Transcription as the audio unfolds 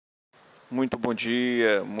Muito bom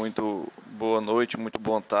dia, muito boa noite, muito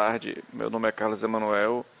boa tarde. Meu nome é Carlos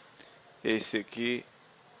Emanuel. Esse aqui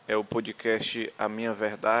é o podcast A Minha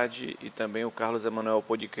Verdade e também o Carlos Emanuel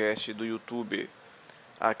Podcast do YouTube.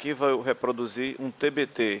 Aqui vou reproduzir um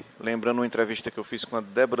TBT, lembrando uma entrevista que eu fiz com a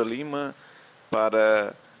Debora Lima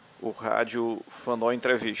para o rádio Fanor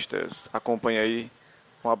Entrevistas. Acompanhe aí.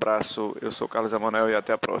 Um abraço, eu sou Carlos Emanuel e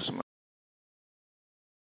até a próxima.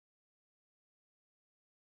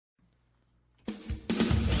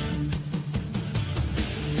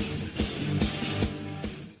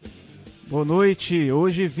 Boa noite,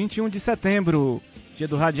 hoje 21 de setembro, dia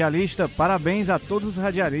do radialista, parabéns a todos os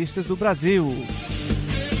radialistas do Brasil.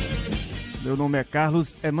 Meu nome é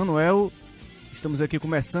Carlos Emanuel, estamos aqui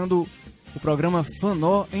começando o programa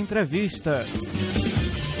Fanor Entrevista.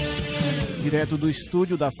 Direto do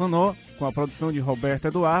estúdio da Fanor, com a produção de Roberto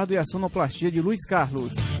Eduardo e a sonoplastia de Luiz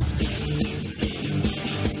Carlos.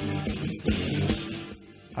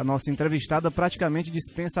 A nossa entrevistada praticamente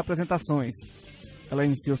dispensa apresentações. Ela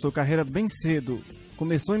iniciou sua carreira bem cedo.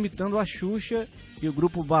 Começou imitando a Xuxa e o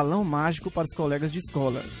grupo Balão Mágico para os colegas de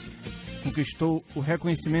escola. Conquistou o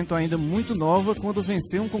reconhecimento ainda muito nova quando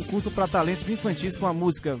venceu um concurso para talentos infantis com a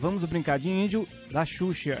música Vamos Brincar de Índio, da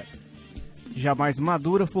Xuxa. Já mais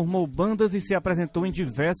madura, formou bandas e se apresentou em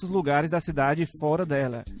diversos lugares da cidade e fora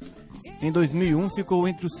dela. Em 2001, ficou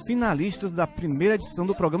entre os finalistas da primeira edição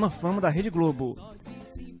do programa Fama da Rede Globo.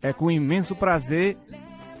 É com imenso prazer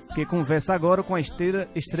que conversa agora com a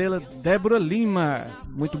estrela Debora Lima.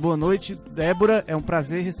 Muito boa noite, Débora. É um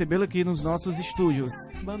prazer recebê-la aqui nos nossos estúdios.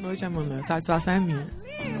 Boa noite, Amanda. A satisfação é minha.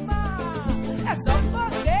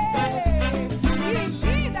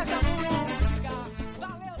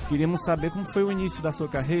 Queríamos saber como foi o início da sua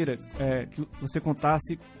carreira, que você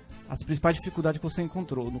contasse as principais dificuldades que você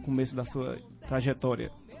encontrou no começo da sua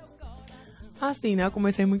trajetória. Assim, né? Eu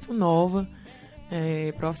comecei muito nova.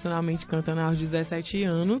 Profissionalmente cantando aos 17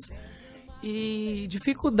 anos, e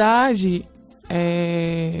dificuldade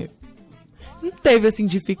não teve assim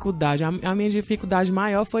dificuldade. A minha dificuldade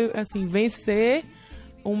maior foi assim vencer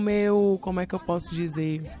o meu, como é que eu posso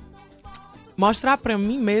dizer, mostrar pra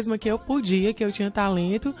mim mesma que eu podia, que eu tinha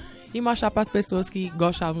talento, e mostrar para as pessoas que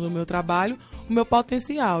gostavam do meu trabalho o meu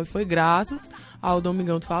potencial. E foi graças ao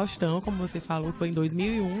Domingão do Faustão, como você falou, foi em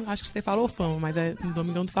 2001, acho que você falou Fama, mas é no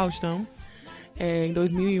Domingão do Faustão. Em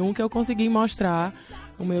 2001 que eu consegui mostrar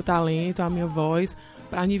o meu talento, a minha voz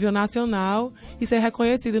para nível nacional e ser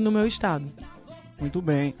reconhecida no meu estado. Muito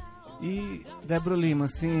bem. E, Débora Lima,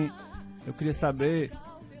 assim, eu queria saber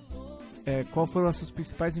qual foram as suas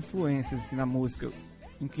principais influências assim, na música,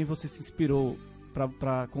 em quem você se inspirou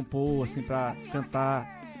para compor, assim, para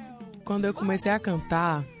cantar. Quando eu comecei a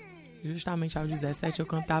cantar, justamente aos 17, eu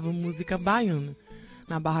cantava música baiana,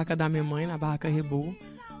 na barraca da minha mãe, na barraca Rebô,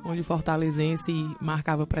 onde o fortalezense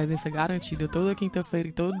marcava presença garantida toda quinta-feira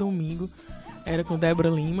e todo domingo, era com Debora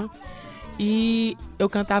Lima. E eu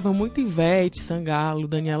cantava muito Ivete Sangalo,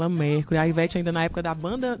 Daniela Mercury, a Ivete ainda na época da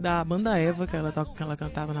banda Eva, que ela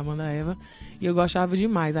cantava na banda Eva, e eu gostava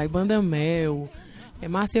demais. Aí Banda Mel,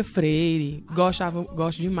 Márcia Freire,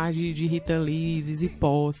 gosto demais de Rita Lee, Zizi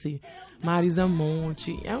Posse, Marisa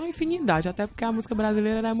Monte, é uma infinidade, até porque a música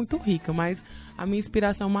brasileira era muito rica, mas a minha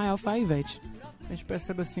inspiração maior foi a Ivete. A gente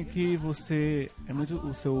percebe assim que você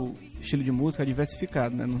o seu estilo de música é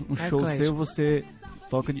diversificado, né? No show eclético. Seu você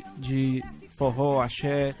toca de forró,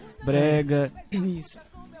 axé, brega. Isso.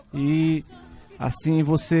 E assim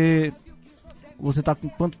você tá com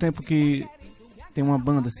quanto tempo que tem uma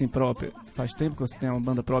banda assim própria? Faz tempo que você tem uma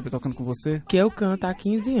banda própria tocando com você? Que eu canto há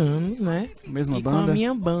 15 anos, né? Mesma e banda? Com a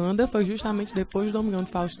minha banda foi justamente depois do Domingão do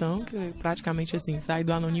Faustão, que eu praticamente assim saí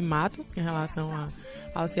do anonimato em relação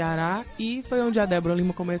ao Ceará, e foi onde a Débora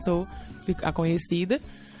Lima começou a ficar conhecida,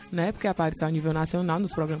 né? Porque apareceu a nível nacional,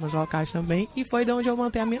 nos programas locais também, e foi de onde eu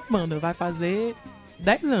montei a minha banda. Vai fazer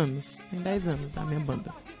 10 anos, tem 10 anos a minha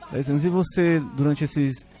banda. 10 anos. E você, durante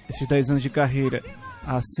esses 10 anos de carreira,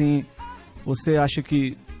 assim, você acha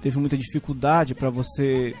que teve muita dificuldade para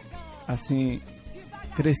você, assim,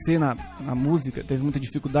 crescer na música? Teve muita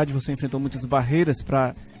dificuldade, você enfrentou muitas barreiras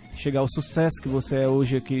para chegar ao sucesso que você é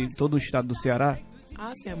hoje aqui em todo o estado do Ceará?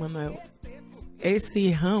 Ah, sim, Emanuel. Esse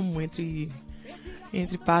ramo, entre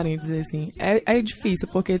parênteses, assim, é difícil,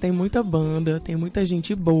 porque tem muita banda, tem muita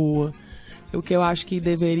gente boa. O que eu acho que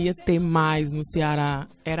deveria ter mais no Ceará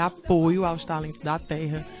era apoio aos talentos da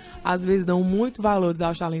terra. Às vezes dão muito valores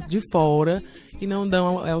aos talentos de fora e não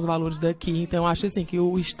dão aos valores daqui. Então, eu acho assim que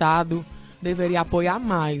o Estado deveria apoiar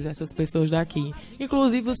mais essas pessoas daqui.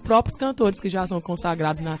 Inclusive os próprios cantores que já são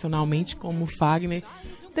consagrados nacionalmente, como o Fagner,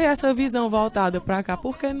 ter essa visão voltada para cá.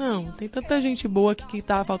 Por que não? Tem tanta gente boa que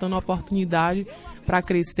tá faltando oportunidade para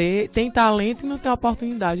crescer, tem talento e não tem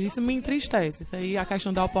oportunidade. Isso me entristece. Isso aí, a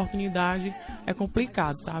questão da oportunidade é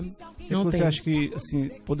complicado, sabe? O que você acha que assim,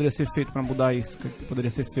 poderia ser feito para mudar isso? O que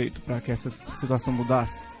poderia ser feito para que essa situação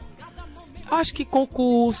mudasse? Acho que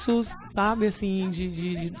concursos, sabe, assim,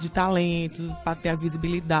 de talentos, para ter a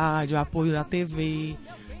visibilidade, o apoio da TV,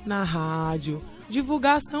 na rádio,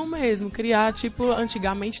 divulgação mesmo, criar, tipo,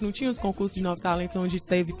 antigamente não tinha os concursos de novos talentos, onde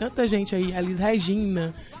teve tanta gente aí, Elis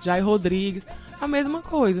Regina, Jair Rodrigues, a mesma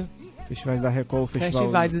coisa. Festivais da Record,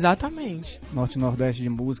 festivais, exatamente. Norte e Nordeste de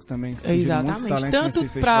música também. Exatamente, tanto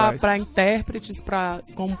para intérpretes,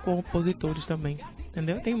 como compositores também,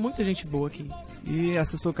 entendeu? Tem muita gente boa aqui. E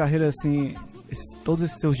essa sua carreira, assim, todos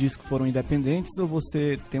esses seus discos foram independentes ou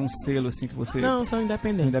você tem um selo, assim, que você... Não, são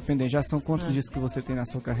independentes. São independentes. Já são quantos discos que você tem na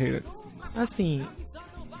sua carreira? Assim,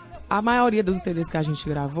 a maioria dos CDs que a gente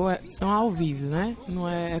gravou são ao vivo, né? Não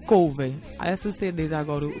é cover. Esses CDs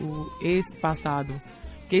agora, esse passado,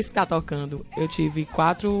 que esse tá tocando, eu tive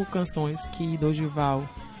 4 canções que Dorival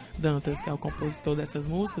Dantas, que é o compositor dessas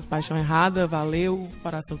músicas, Paixão Errada, Valeu,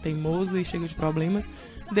 Coração Teimoso e Chega de Problemas,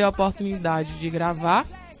 deu a oportunidade de gravar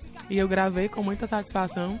e eu gravei com muita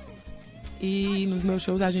satisfação. E nos meus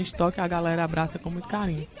shows a gente toca e a galera abraça com muito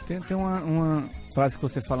carinho. Tem uma frase que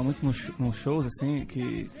você fala muito nos shows, assim,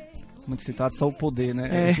 que muito citado, só o poder,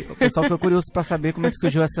 né? O pessoal foi curioso para saber como é que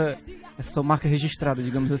surgiu essa sua marca registrada,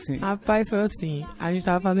 digamos assim. Rapaz, foi assim, a gente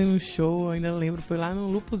tava fazendo um show, eu ainda lembro, foi lá no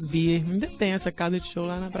Lupus Beer, ainda tem essa casa de show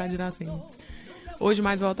lá na Praia de Iracema. Hoje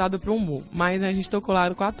mais voltado pro humor, mas a gente tocou lá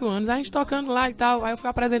há 4 anos, a gente tocando lá e tal, aí eu fui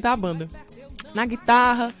apresentar a banda. Na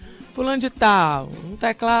guitarra, fulano de tal, no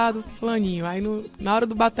teclado, fulaninho. Aí na hora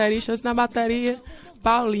do baterista, na bateria,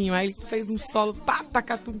 Paulinho. Aí ele fez um solo, pá,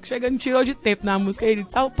 tacatum, chega, me tirou de tempo na música. Ele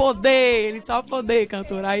disse, só o poder,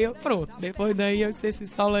 cantora. Aí eu, pronto. Depois daí eu disse, esse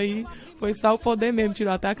solo aí foi só o poder mesmo,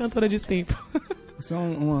 tirou até a cantora de tempo. Você é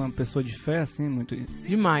uma pessoa de fé, assim, muito...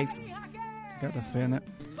 Demais. Cada fé, né?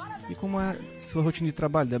 E como é a sua rotina de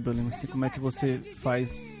trabalho, Débora Lima? Assim, como é que você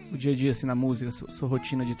faz o dia a dia, assim, na música? Sua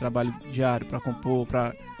rotina de trabalho diário pra compor,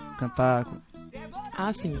 pra cantar?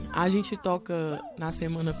 Sim, a gente toca na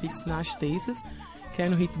semana fixa nas terças, que é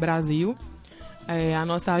no Hits Brasil. A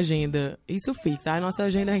nossa agenda, isso fixa, a nossa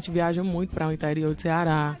agenda a gente viaja muito para o interior do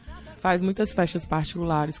Ceará, faz muitas festas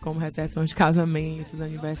particulares, como recepção de casamentos,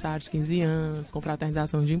 aniversários de 15 anos,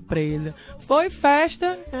 confraternização de empresa. Foi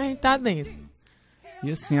festa, a gente tá dentro. E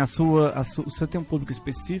assim, você tem um público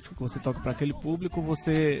específico, você toca para aquele público,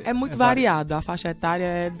 você... É muito variado, a faixa etária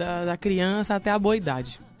é da criança até a boa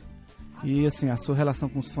idade. E assim, a sua relação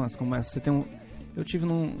com os fãs, como é? Você tem eu tive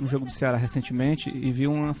num jogo do Ceará recentemente e vi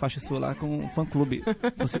uma faixa sua lá com um fã-clube.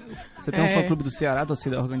 Você tem um fã-clube do Ceará,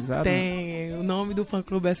 torcida organizada? Tem, né? O nome do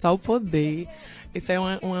fã-clube é Só o Poder. Esse é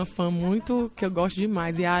uma fã muito que eu gosto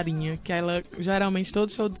demais, e a Arinha, que ela, geralmente,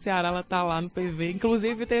 todo show do Ceará, ela tá lá no PV.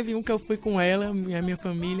 Inclusive, teve um que eu fui com ela, a minha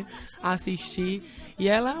família, assistir. E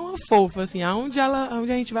ela é uma fofa, assim, onde a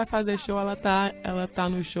gente vai fazer show, ela tá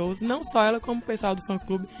nos shows. Não só ela, como o pessoal do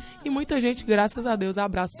fã-clube. E muita gente, graças a Deus,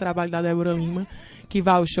 abraça o trabalho da Débora Lima, que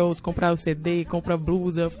vai aos shows, compra o CD, compra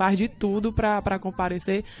blusa, faz de tudo pra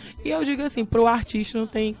comparecer. E eu digo assim, pro artista não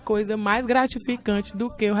tem coisa mais gratificante do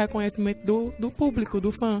que o reconhecimento do público,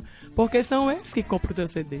 do fã. Porque são eles que compram o teu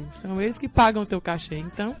CD, são eles que pagam o teu cachê,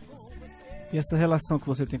 então... E essa relação que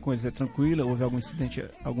você tem com eles é tranquila? Houve algum incidente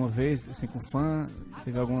alguma vez, assim, com fã?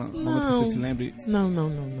 Teve algum momento que você se lembre? Não.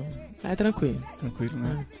 É tranquilo. Tranquilo,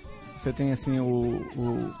 né? Você tem, assim, o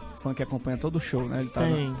fã que acompanha todo o show, né? Ele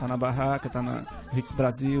tá na barraca, tá na Hits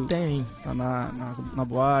Brasil. Tem. Tá na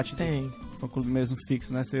boate. Tem. Fã clube mesmo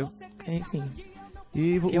fixo, né, seu? Tem, sim.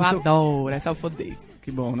 E eu adoro, é só o poder.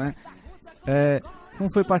 Que bom, né?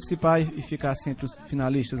 Como foi participar e ficar, assim, entre os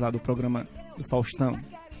finalistas lá do programa do Faustão?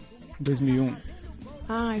 2001.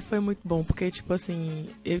 Foi muito bom, porque, tipo assim,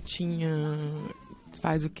 eu tinha...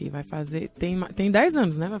 Faz o quê? Vai fazer... Tem 10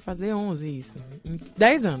 anos, né? Vai fazer 11 isso.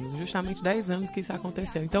 10 anos, justamente 10 anos que isso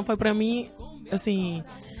aconteceu. Então foi pra mim, assim...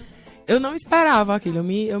 Eu não esperava aquilo.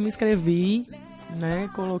 Eu me inscrevi, né?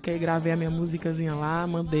 Gravei a minha musicazinha lá,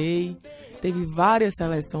 mandei. Teve várias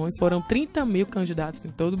seleções. Foram 30 mil candidatos em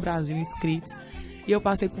todo o Brasil inscritos. E eu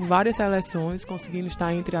passei por várias seleções, conseguindo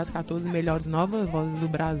estar entre as 14 melhores novas vozes do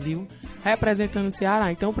Brasil, representando o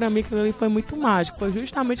Ceará. Então, para mim, aquilo ali foi muito mágico. Foi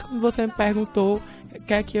justamente quando você me perguntou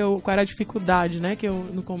qual era a dificuldade, né, que eu,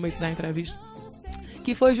 no começo da entrevista.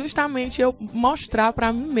 Que foi justamente eu mostrar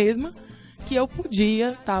para mim mesma que eu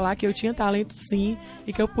podia estar lá, que eu tinha talento sim,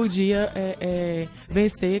 e que eu podia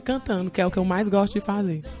vencer cantando, que é o que eu mais gosto de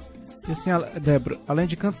fazer. E assim, Débora, além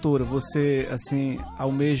de cantora, você, assim,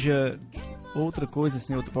 almeja outra coisa,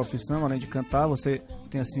 assim, outra profissão, além de cantar, você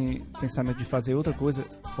tem, assim, pensamento de fazer outra coisa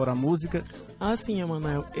fora a música? Assim,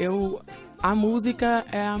 Emanuel, a música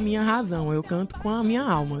é a minha razão, eu canto com a minha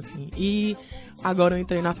alma, assim. E agora eu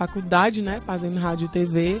entrei na faculdade, né, fazendo rádio e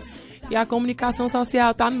TV, e a comunicação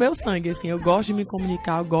social tá no meu sangue, assim. Eu gosto de me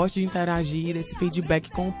comunicar, eu gosto de interagir, esse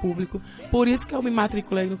feedback com o público. Por isso que eu me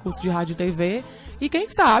matriculei no curso de rádio e TV. E quem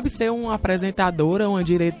sabe ser uma apresentadora, uma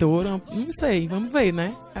diretora, não sei, vamos ver,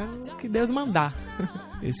 né? É o que Deus mandar.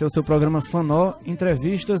 Esse é o seu programa Fanor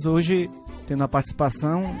Entrevistas, hoje tendo a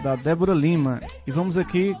participação da Débora Lima. E vamos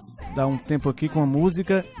aqui dar um tempo aqui com a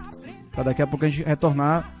música, para daqui a pouco a gente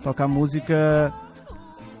retornar, tocar a música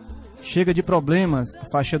Chega de Problemas,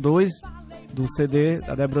 faixa 2 do CD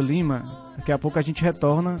da Débora Lima. Daqui a pouco a gente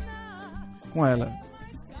retorna com ela.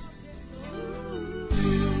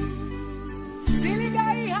 Se liga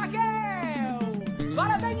aí, Raquel!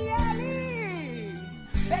 Bora, Daniele!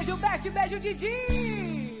 Beijo, Beth, beijo, Didi!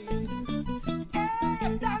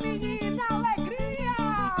 Eita, menina, alegria!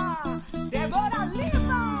 Debora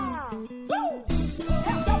Lima! Eu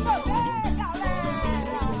sou poder,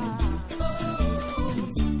 galera!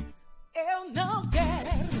 Eu não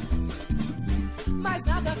quero mais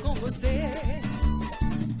nada com você.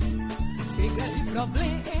 Chega de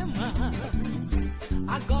problemas.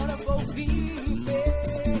 Agora vou viver.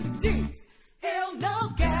 Diz, eu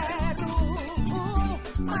não quero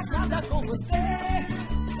mais nada com você.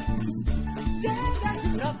 Chega de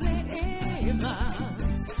problemas.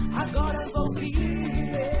 Agora vou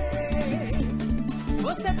viver.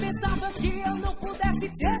 Você pensava que eu não pudesse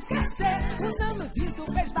te esquecer. Usando disso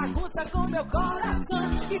fez bagunça com meu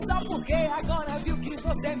coração. E só porque agora viu que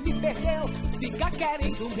você me perdeu, fica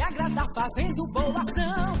querendo me agradar fazendo boa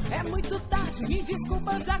ação. É muito tarde, me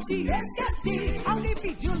desculpa, já te esqueci. Alguém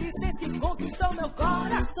pediu licença e conquistou meu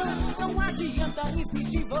coração. Não adianta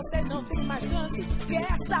insistir, você não tem mais chance.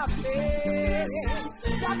 Quer saber?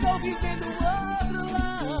 Já tô vivendo outro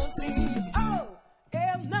lance. Oh,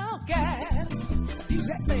 eu não quero de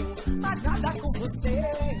jeito nenhum mais nada com você.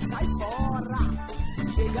 Sai fora,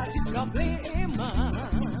 chega de problemas.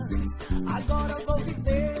 Agora eu vou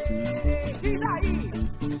viver. Diz aí,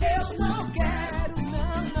 eu não quero,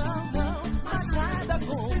 não, mais nada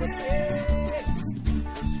com você.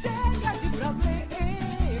 Chega de problemas.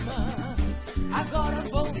 Agora eu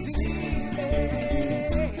vou viver.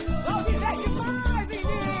 Vou viver demais,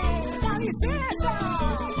 menino. Dá licença,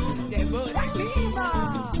 Débora Lima.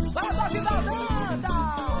 Bora pra Viva Banda,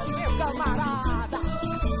 meu camarada.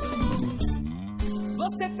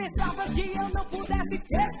 Você pensava que eu não pudesse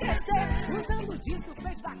te esquecer. Usando disso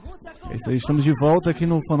fez bagunça com... É isso aí, estamos de volta aqui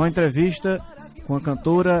no Fanor Entrevista com a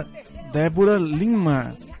cantora Débora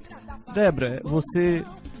Lima. Débora, você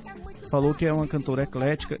falou que é uma cantora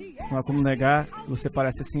eclética, não há como negar. Você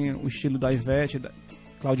parece assim o estilo da Ivete, da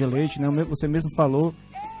Cláudia Leite, né? Você mesmo falou.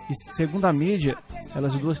 E segundo a mídia,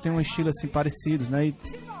 elas duas têm um estilo assim parecido, né?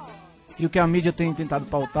 E o que a mídia tem tentado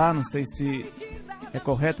pautar, não sei se é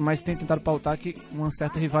correto, mas tem tentado pautar que uma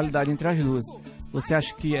certa rivalidade entre as duas. Você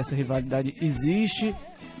acha que essa rivalidade existe?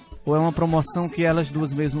 Ou é uma promoção que elas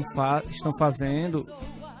duas mesmo estão fazendo?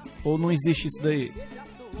 Ou não existe isso daí?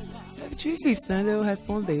 É difícil, né, de eu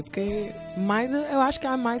responder, porque mais, eu acho que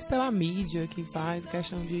é mais pela mídia que faz,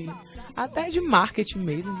 questão de... até de marketing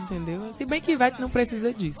mesmo, entendeu? Se bem que Ivete não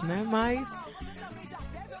precisa disso, né? Mas...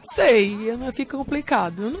 não sei, fica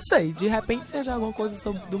complicado. Eu não sei, de repente seja alguma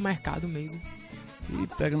coisa do mercado mesmo. E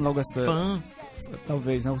pegando logo essa... Fã.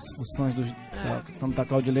 Talvez, né? Os sons tanto da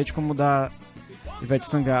Cláudia Leite como da Ivete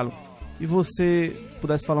Sangalo. E você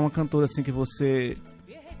pudesse falar uma cantora assim que você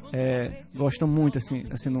gosta muito assim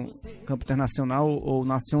no campo internacional ou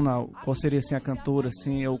nacional, qual seria assim a cantora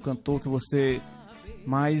assim, ou o cantor que você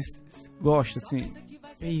mais gosta assim?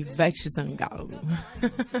 Ivete Sangalo.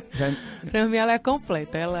 Pra mim ela é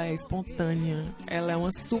completa, ela é espontânea, ela é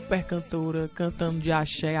uma super cantora, cantando de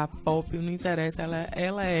axé a pop, não interessa,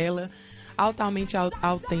 ela é ela, altamente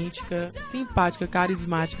autêntica, simpática,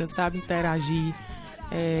 carismática, sabe interagir.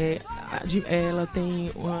 Ela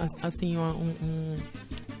tem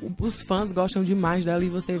os fãs gostam demais dela e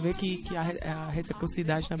você vê que a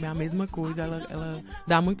reciprocidade também é a mesma coisa, ela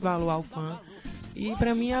dá muito valor ao fã. E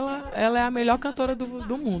pra mim ela é a melhor cantora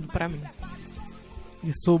do mundo, pra mim.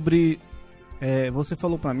 E sobre... você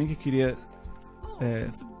falou pra mim que queria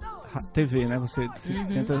TV, né? Você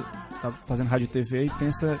tenta tá fazendo rádio e TV e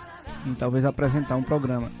pensa em talvez apresentar um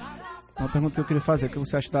programa. Uma pergunta que eu queria fazer, o que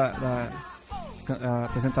você acha a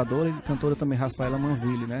apresentadora e cantora também Rafaela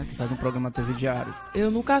Manville, né? Que faz um programa na TV Diário. Eu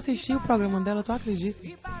nunca assisti o programa dela, tu acredita?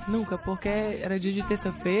 Nunca, porque era dia de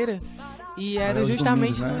terça-feira e era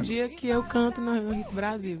justamente domingos, né? no dia que eu canto no Hits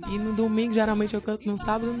Brasil. E no domingo, geralmente, eu canto no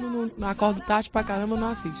sábado, no acordo tarde pra caramba, eu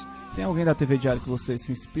não assisto. Tem alguém da TV Diário que você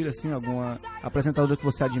se inspira, assim? Alguma apresentadora que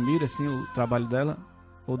você admira, assim, o trabalho dela?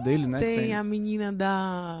 Ou dele, né? Tem a menina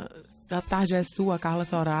da Tarde é Sua, a Carla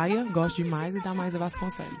Soraya, gosto demais, e da Maísa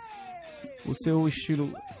Vasconcelos. O seu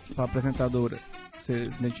estilo apresentadora,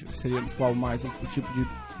 seria qual mais o tipo de...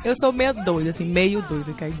 Eu sou meio doida, assim,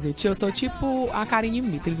 quer dizer. Eu sou tipo a Karine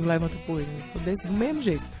Mitre, do Levanta Poeira. Do mesmo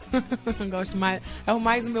jeito. Gosto mais, é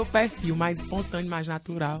mais o meu perfil, mais espontâneo, mais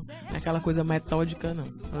natural. Não é aquela coisa metódica, não.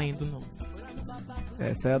 Lendo, não.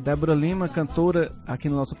 Essa é a Débora Lima, cantora, aqui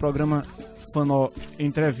no nosso programa Fanor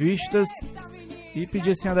Entrevistas. E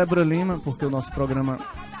pedir assim a Débora Lima, porque o nosso programa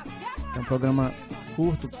é um programa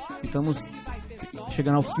curto, e estamos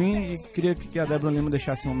chegando ao fim, e queria que a Débora Lima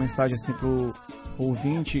deixasse uma mensagem assim pro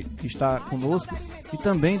ouvinte que está conosco, e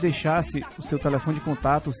também deixasse o seu telefone de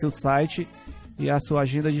contato, o seu site e a sua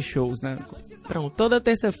agenda de shows, né? Pronto, toda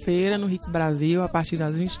terça-feira no Hits Brasil, a partir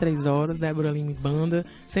das 23 horas, Débora Lima e Banda,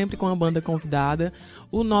 sempre com a banda convidada.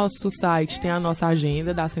 O nosso site tem a nossa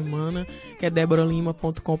agenda da semana, que é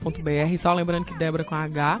deboralima.com.br, só lembrando que Débora com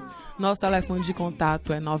H. Nosso telefone de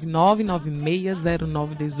contato é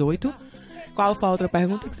 99960918. Qual foi a outra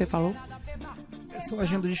pergunta que você falou? Sua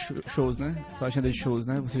agenda de shows, né? Sua agenda de shows,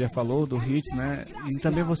 né? Você já falou do Hits, né? E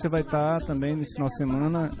também você vai estar também nesse final de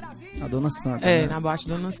semana na Dona Santa, né? Na Boate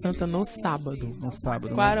Dona Santa no sábado. No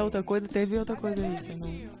sábado. Qual né? era a outra coisa? Teve outra coisa aí. Que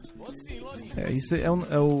não... Isso é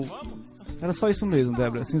o... Era só isso mesmo,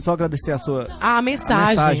 Débora. Assim, só agradecer a sua... A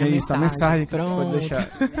mensagem. A mensagem que pronto. pode deixar.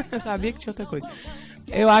 Eu sabia que tinha outra coisa.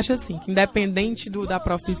 Eu acho assim, que independente da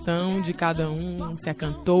profissão de cada um, se é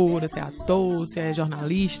cantora, se é ator, se é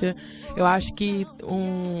jornalista, eu acho que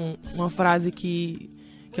uma frase que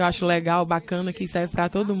eu acho legal, bacana, que serve pra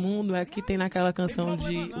todo mundo, é que tem naquela canção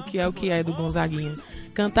de O que é do Gonzaguinha.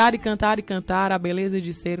 Cantar e cantar e cantar, a beleza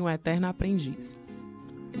de ser um eterno aprendiz.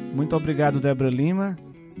 Muito obrigado, Débora Lima.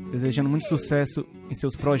 Desejando muito sucesso em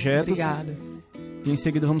seus projetos. Obrigada. E em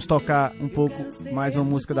seguida vamos tocar um pouco mais uma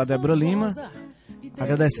música da Débora Lima.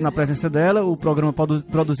 Agradecendo a presença dela, o programa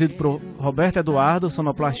produzido por Roberto Eduardo,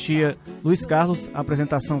 sonoplastia Luiz Carlos,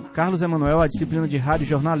 apresentação Carlos Emanuel, a disciplina de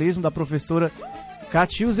radiojornalismo da professora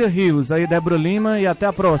Catiúzia Rios. Aí, Débora Lima, e até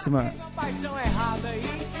a próxima. Paixão errada aí,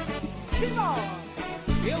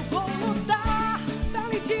 eu vou lutar pra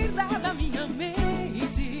lhe tirar da minha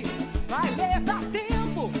mente. Vai levar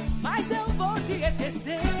tempo, mas eu vou te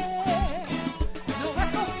esquecer.